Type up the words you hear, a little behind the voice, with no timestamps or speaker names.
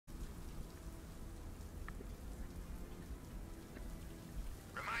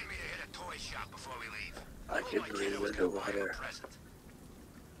You breathe underwater.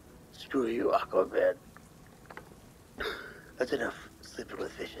 Screw you, Aquaman. That's enough sleeping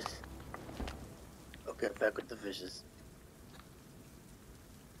with fishes. Okay, back with the fishes.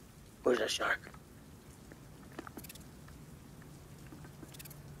 Where's that shark?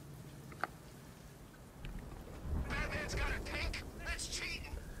 Batman's got a tank? That's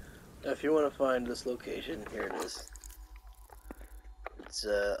cheating. Now, if you want to find this location, here it is. It's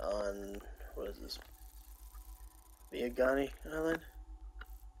on, what is this? Miagani Island?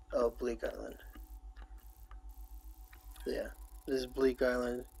 Oh, Bleak Island. Yeah, this is Bleak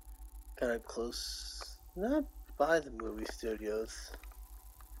Island, kind of close, not by the movie studios,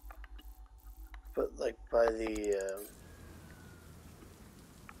 but like by the,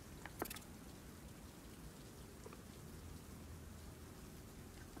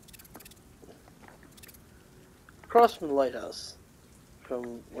 across from the lighthouse,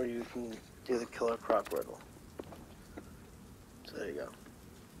 from where you can do the Killer Croc riddle. So there you go.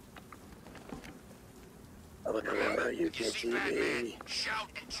 I'm gonna remember you can't see me. Shout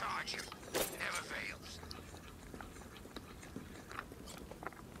and charge him. Never fails.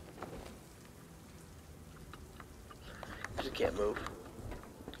 Just can't move.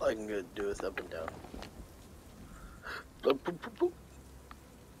 All I can do is up and down.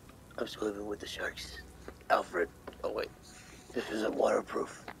 I'm swimming with the sharks. Alfred. Oh wait, this isn't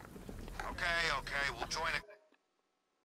waterproof. Okay, we'll join a